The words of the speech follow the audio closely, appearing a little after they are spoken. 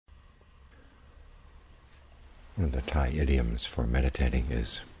One of the Thai idioms for meditating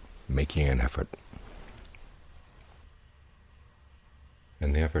is making an effort.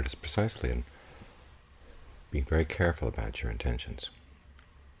 And the effort is precisely in being very careful about your intentions.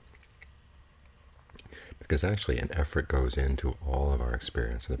 Because actually an effort goes into all of our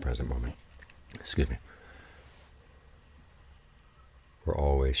experience in the present moment. Excuse me. We're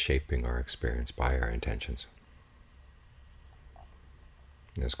always shaping our experience by our intentions.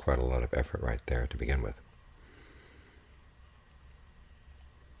 And there's quite a lot of effort right there to begin with.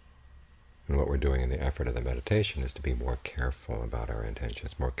 And what we're doing in the effort of the meditation is to be more careful about our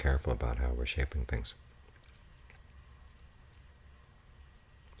intentions, more careful about how we're shaping things.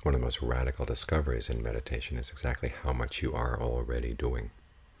 One of the most radical discoveries in meditation is exactly how much you are already doing.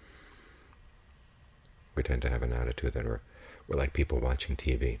 We tend to have an attitude that we're like people watching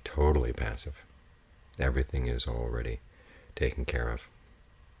TV, totally passive. Everything is already taken care of.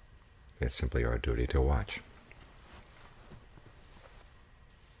 It's simply our duty to watch.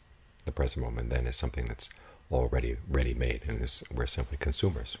 The present moment then is something that's already ready-made, and we're simply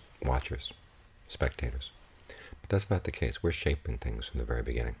consumers, watchers, spectators. But that's not the case. We're shaping things from the very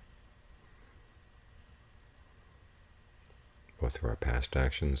beginning, both through our past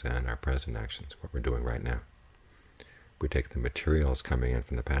actions and our present actions, what we're doing right now. We take the materials coming in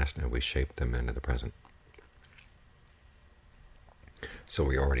from the past and we shape them into the present. So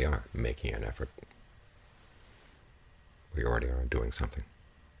we already are making an effort. We already are doing something.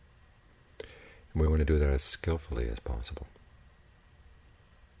 And we want to do that as skillfully as possible.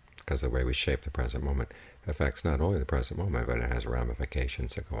 Because the way we shape the present moment affects not only the present moment, but it has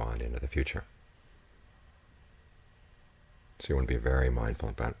ramifications that go on into the future. So you want to be very mindful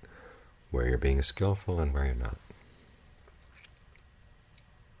about where you're being skillful and where you're not.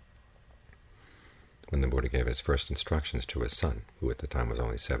 When the Buddha gave his first instructions to his son, who at the time was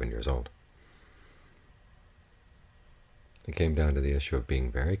only 7 years old, it came down to the issue of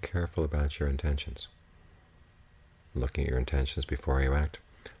being very careful about your intentions, looking at your intentions before you act,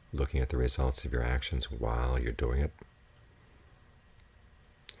 looking at the results of your actions while you're doing it.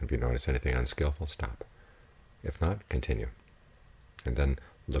 If you notice anything unskillful, stop. If not, continue. And then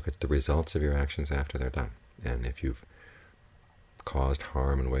look at the results of your actions after they're done. And if you've caused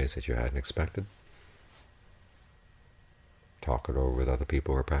harm in ways that you hadn't expected, talk it over with other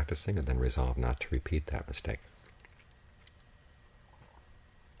people who are practicing, and then resolve not to repeat that mistake.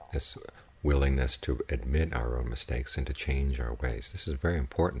 This willingness to admit our own mistakes and to change our ways. This is a very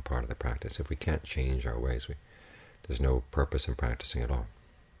important part of the practice. If we can't change our ways, there's no purpose in practicing at all.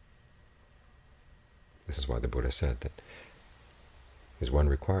 This is why the Buddha said that there's one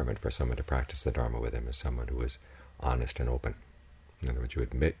requirement for someone to practice the Dharma with him is someone who is honest and open. In other words, you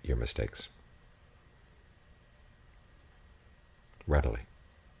admit your mistakes readily.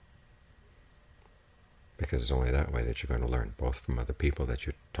 Because it's only that way that you're going to learn, both from other people that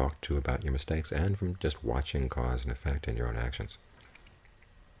you talk to about your mistakes and from just watching cause and effect in your own actions.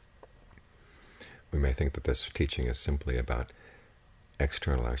 We may think that this teaching is simply about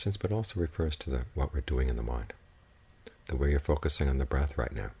external actions, but also refers to what we're doing in the mind. The way you're focusing on the breath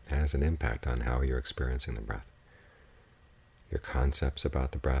right now has an impact on how you're experiencing the breath. Your concepts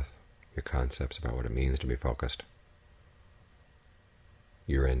about the breath, your concepts about what it means to be focused,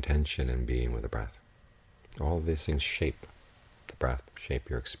 your intention in being with the breath. All of these things shape the breath, shape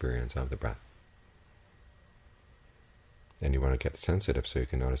your experience of the breath. And you want to get sensitive so you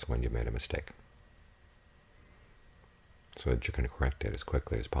can notice when you made a mistake, so that you can correct it as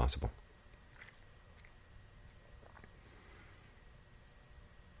quickly as possible.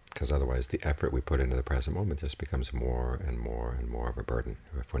 Because otherwise the effort we put into the present moment just becomes more and more and more of a burden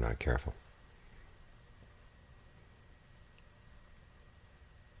if we're not careful.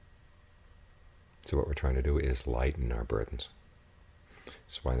 So what we're trying to do is lighten our burdens.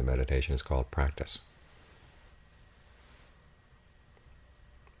 That's why the meditation is called practice.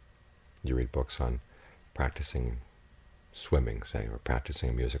 You read books on practicing swimming, say, or practicing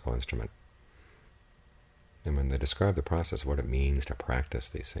a musical instrument. And when they describe the process, what it means to practice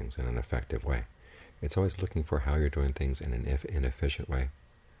these things in an effective way, it's always looking for how you're doing things in an inefficient way,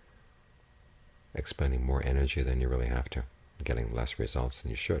 expending more energy than you really have to, getting less results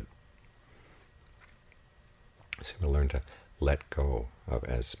than you should. So we learn to let go of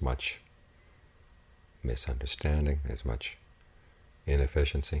as much misunderstanding, as much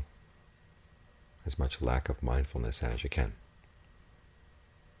inefficiency, as much lack of mindfulness as you can.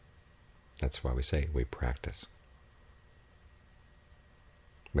 That's why we say we practice.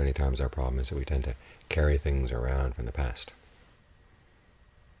 Many times our problem is that we tend to carry things around from the past.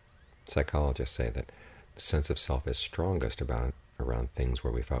 Psychologists say that the sense of self is strongest around things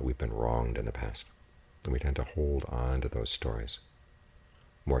where we thought we've been wronged in the past. And we tend to hold on to those stories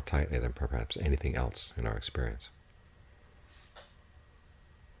more tightly than perhaps anything else in our experience.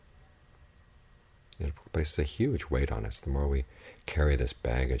 It places a huge weight on us. The more we carry this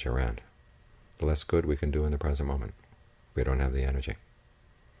baggage around, the less good we can do in the present moment. We don't have the energy.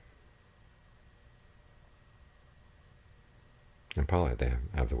 In Pali, they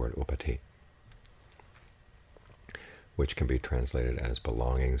have the word upati, which can be translated as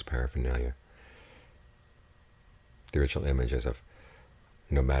belongings, paraphernalia. The original images of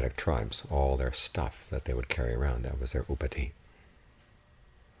nomadic tribes, all their stuff that they would carry around, that was their upati.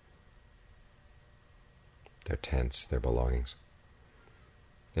 Their tents, their belongings.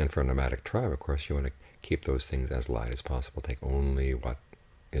 And for a nomadic tribe, of course, you want to keep those things as light as possible. Take only what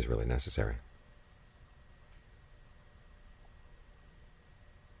is really necessary.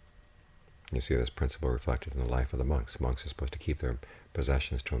 You see this principle reflected in the life of the monks. Monks are supposed to keep their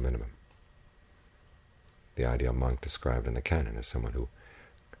possessions to a minimum. The ideal monk described in the canon is someone who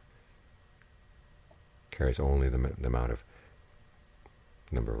carries only the amount of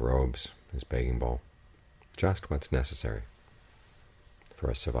number of robes, his begging bowl, just what's necessary for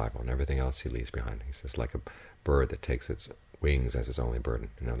his survival, and everything else he leaves behind. He says, like a bird that takes its wings as its only burden.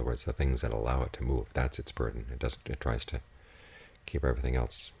 In other words, the things that allow it to move, that's its burden. It tries to keep everything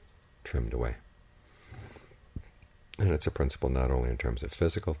else trimmed away. And it's a principle not only in terms of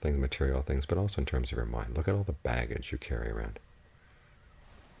physical things, material things, but also in terms of your mind. Look at all the baggage you carry around.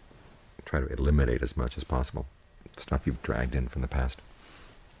 Try to eliminate as much as possible stuff you've dragged in from the past.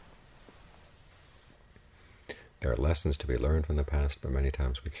 There are lessons to be learned from the past, but many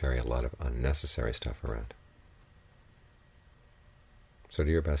times we carry a lot of unnecessary stuff around. So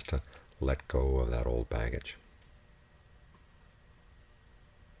do your best to let go of that old baggage,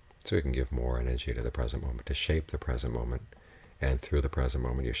 so you can give more energy to the present moment, to shape the present moment, and through the present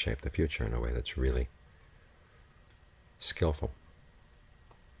moment you shape the future in a way that's really skillful.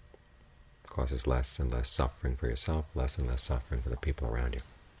 It causes less and less suffering for yourself, less and less suffering for the people around you.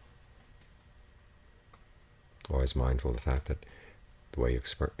 Always mindful of the fact that the way you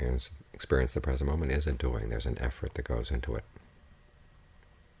experience the present moment is a doing. There's an effort that goes into it.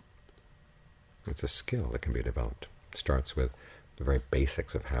 It's a skill that can be developed. It starts with the very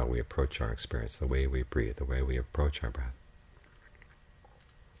basics of how we approach our experience, the way we breathe, the way we approach our breath,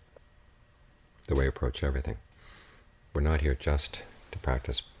 the way we approach everything. We're not here just to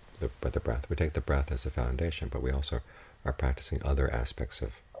practice the breath. We take the breath as a foundation, but we also are practicing other aspects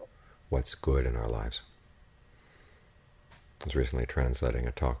of what's good in our lives. I was recently translating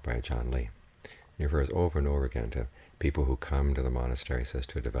a talk by John Lee. He refers over and over again to people who come to the monastery, says,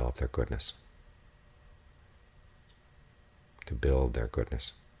 to develop their goodness, to build their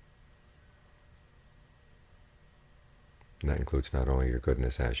goodness. And that includes not only your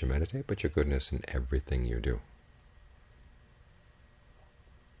goodness as you meditate, but your goodness in everything you do.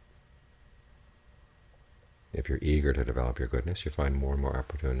 If you're eager to develop your goodness, you find more and more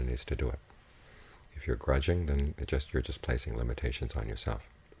opportunities to do it. If you're grudging, then you're just placing limitations on yourself.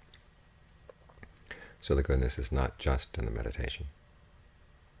 So the goodness is not just in the meditation.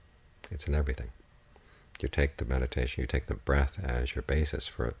 It's in everything. You take the meditation, you take the breath as your basis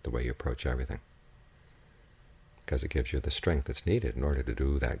for the way you approach everything, because it gives you the strength that's needed in order to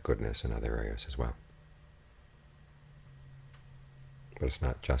do that goodness in other areas as well. But it's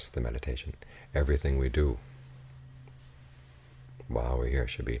not just the meditation. Everything we do while we're here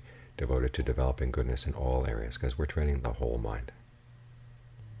should be devoted to developing goodness in all areas, because we're training the whole mind,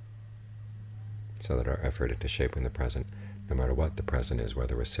 so that our effort into shaping the present, no matter what the present is,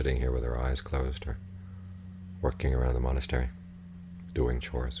 whether we're sitting here with our eyes closed or working around the monastery, doing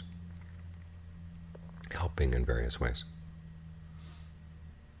chores, helping in various ways,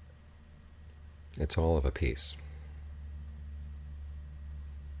 it's all of a piece.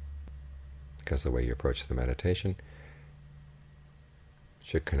 Because the way you approach the meditation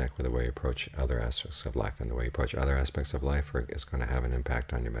should connect with the way you approach other aspects of life, and the way you approach other aspects of life is going to have an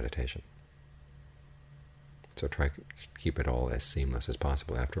impact on your meditation. So try to keep it all as seamless as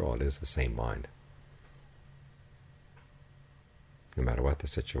possible. After all, it is the same mind. No matter what the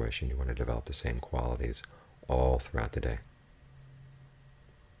situation, you want to develop the same qualities all throughout the day.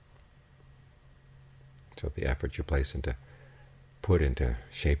 So the effort you put into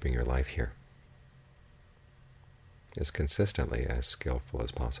shaping your life here is consistently as skillful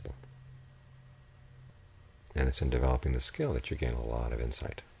as possible. And it's in developing the skill that you gain a lot of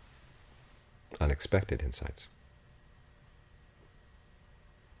insight, unexpected insights.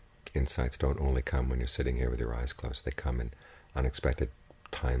 Insights don't only come when you're sitting here with your eyes closed. They come in unexpected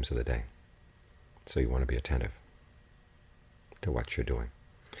times of the day. So you want to be attentive to what you're doing.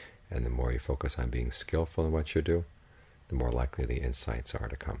 And the more you focus on being skillful in what you do, the more likely the insights are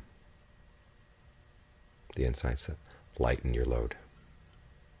to come. The insights that lighten your load,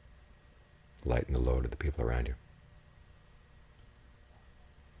 lighten the load of the people around you.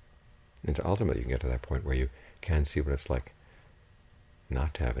 And ultimately you can get to that point where you can see what it's like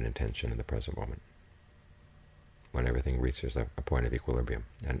not to have an intention in the present moment, when everything reaches a point of equilibrium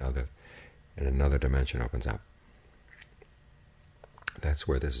and another dimension opens up. That's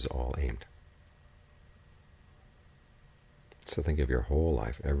where this is all aimed. So think of your whole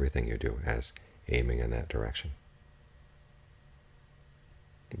life, everything you do, as aiming in that direction.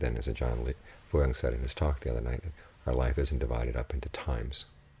 Then, as Ajahn Fuang said in his talk the other night, our life isn't divided up into times.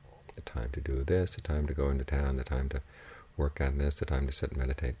 The time to do this, the time to go into town, the time to work on this, the time to sit and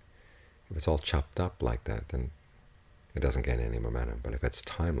meditate. If it's all chopped up like that, then it doesn't gain any momentum. But if it's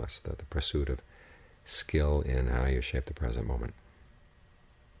timeless, the pursuit of skill in how you shape the present moment,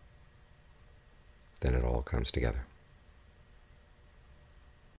 then it all comes together.